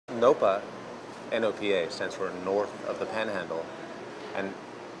NOPA, NOPA stands for North of the Panhandle. And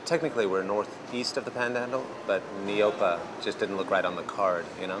technically we're northeast of the Panhandle, but NOPA just didn't look right on the card,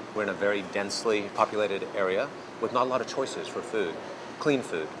 you know? We're in a very densely populated area with not a lot of choices for food, clean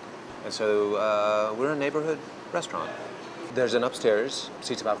food. And so we're a neighborhood restaurant. There's an upstairs,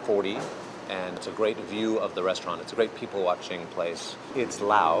 seats about 40, and it's a great view of the restaurant. It's a great people watching place. It's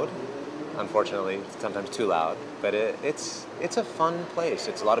loud, unfortunately, sometimes too loud, but it's a fun place.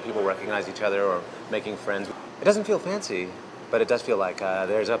 It's a lot of people recognize each other or making friends. It doesn't feel fancy, but it does feel like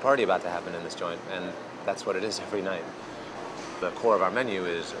there's a party about to happen in this joint, and that's what it is every night. The core of our menu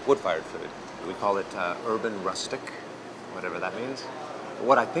is wood-fired food. We call it urban rustic, whatever that means.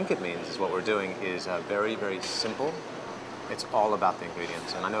 What I think it means is what we're doing is very, very simple. It's all about the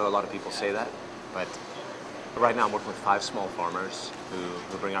ingredients, and I know a lot of people say that, but right now I'm working with 5 small farmers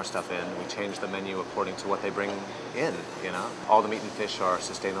who bring our stuff in. We change the menu according to what they bring in, you know? All the meat and fish are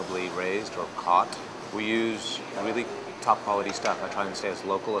sustainably raised or caught. We use really top quality stuff. I try and stay as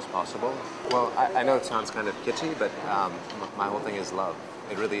local as possible. Well, I know it sounds kind of kitschy, but my whole thing is love.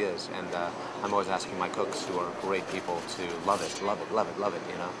 It really is, and I'm always asking my cooks, who are great people, to love it, love it, love it, love it,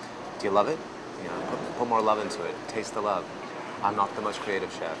 you know? Do you love it? You know, put more love into it. Taste the love. I'm not the most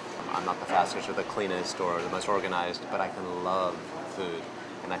creative chef. I'm not the fastest or the cleanest or the most organized, but I can love food.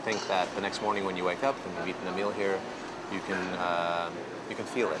 And I think that the next morning when you wake up and you've eaten a meal here, you can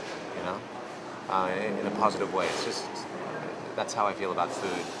feel it, you know, in a positive way. It's just, that's how I feel about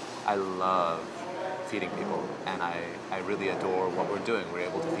food. I love feeding people, and I really adore what we're doing. We're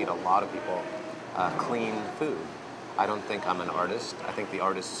able to feed a lot of people clean food. I don't think I'm an artist. I think the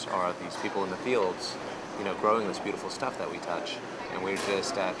artists are these people in the fields, you know, growing this beautiful stuff that we touch, and we're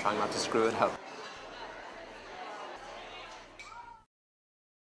just trying not to screw it up.